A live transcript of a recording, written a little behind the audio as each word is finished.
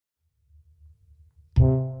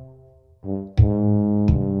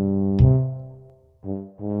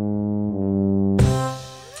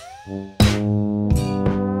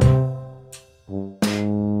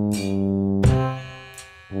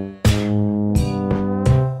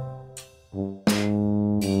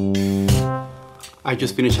I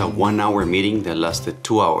just finished a 1-hour meeting that lasted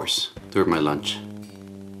 2 hours during my lunch.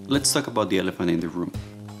 Let's talk about the elephant in the room.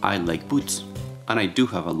 I like boots, and I do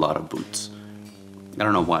have a lot of boots. I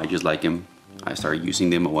don't know why, I just like them. I started using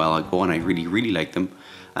them a while ago and I really like them.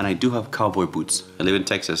 And I do have cowboy boots. I live in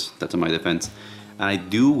Texas, that's in my defense. And I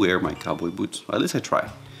do wear my cowboy boots, or at least I try.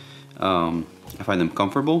 I find them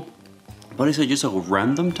comfortable. But is it just a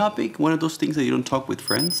random topic? One of those things that you don't talk with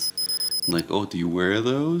friends? Like, oh, do you wear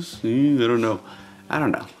those? I don't know. I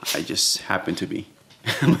don't know. I just happen to be.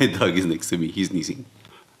 My dog is next to me. He's sneezing.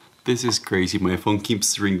 This is crazy. My phone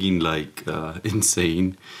keeps ringing like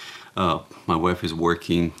insane. My wife is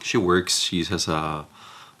working. She works. She has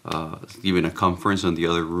even a conference on the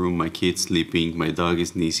other room. My kid's sleeping. My dog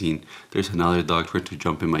is sneezing. There's another dog trying to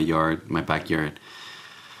jump in my yard, my backyard.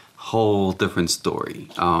 Whole different story.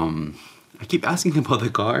 I keep asking about the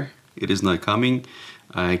car. It is not coming.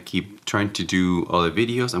 I keep trying to do other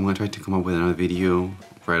videos. I'm gonna try to come up with another video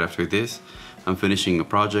right after this. I'm finishing a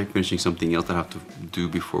project, finishing something else that I have to do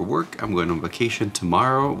before work. I'm going on vacation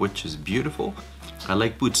tomorrow, which is beautiful. I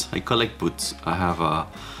like boots. I collect boots. I have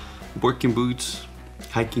working boots,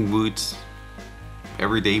 hiking boots,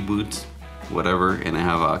 everyday boots, whatever, and I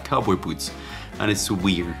have cowboy boots. And it's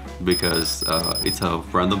weird because it's a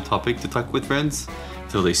random topic to talk with friends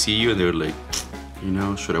till they see you and they're like, you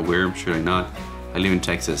know, should I wear them, should I not? I live in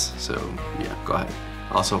Texas, so yeah, go ahead.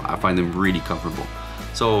 Also, I find them really comfortable.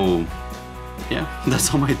 So yeah,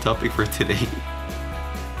 that's all my topic for today.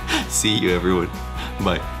 See you everyone.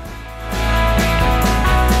 Bye.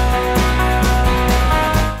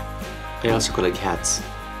 I also collect hats.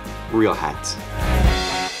 Real hats.